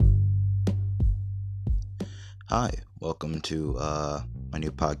Hi, welcome to my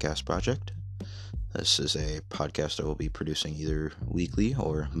new podcast project. This is a podcast I will be producing either weekly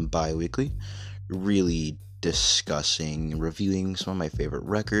or bi weekly, really discussing, reviewing some of my favorite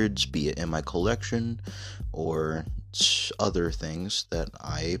records, be it in my collection or other things that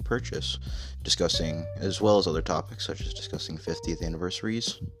I purchase, discussing as well as other topics such as discussing 50th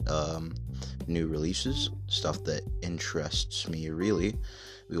anniversaries, new releases, stuff that interests me really.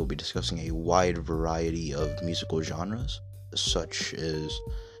 We will be discussing a wide variety of musical genres, such as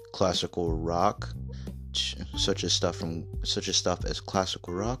classical rock, such as stuff as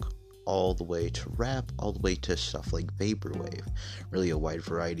classical rock, all the way to rap, all the way to stuff like vaporwave. Really a wide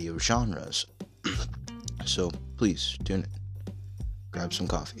variety of genres. So please tune in, grab some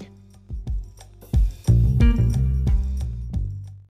coffee.